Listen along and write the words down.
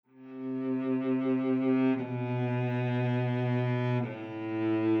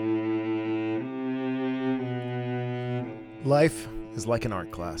Life is like an art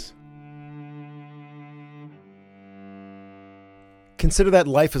class. Consider that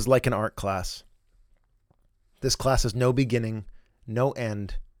life is like an art class. This class has no beginning, no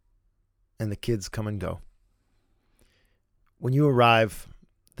end, and the kids come and go. When you arrive,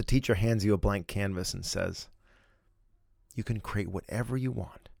 the teacher hands you a blank canvas and says, you can create whatever you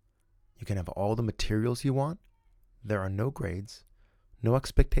want. You can have all the materials you want. There are no grades, no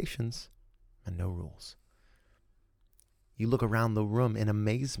expectations, and no rules. You look around the room in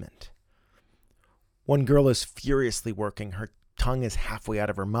amazement. One girl is furiously working. Her tongue is halfway out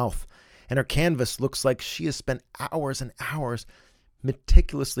of her mouth, and her canvas looks like she has spent hours and hours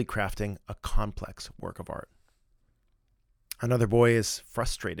meticulously crafting a complex work of art. Another boy is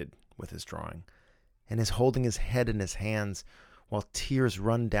frustrated with his drawing and is holding his head in his hands while tears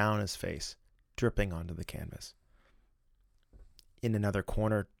run down his face, dripping onto the canvas. In another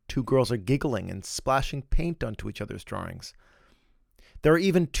corner, two girls are giggling and splashing paint onto each other's drawings. There are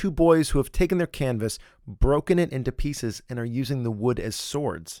even two boys who have taken their canvas, broken it into pieces, and are using the wood as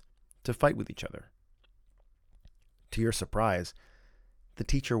swords to fight with each other. To your surprise, the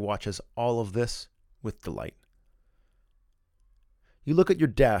teacher watches all of this with delight. You look at your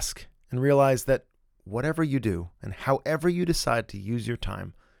desk and realize that whatever you do and however you decide to use your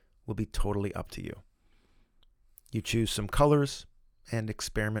time will be totally up to you. You choose some colors and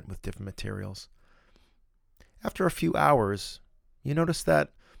experiment with different materials. After a few hours, you notice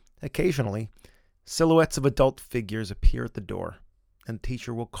that occasionally silhouettes of adult figures appear at the door, and the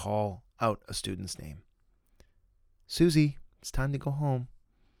teacher will call out a student's name. Susie, it's time to go home.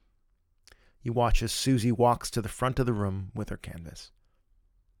 You watch as Susie walks to the front of the room with her canvas.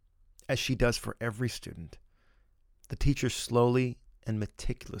 As she does for every student, the teacher slowly and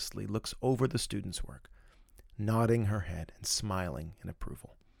meticulously looks over the student's work, nodding her head and smiling in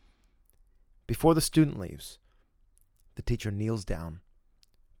approval. Before the student leaves, the teacher kneels down,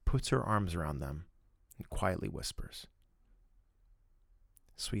 puts her arms around them, and quietly whispers,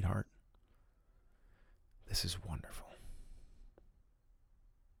 "Sweetheart, this is wonderful."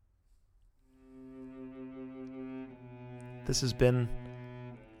 This has been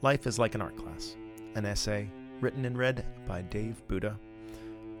Life is Like an Art Class, an essay written and read by Dave Buddha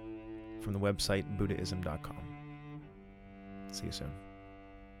from the website buddhism.com. See you soon.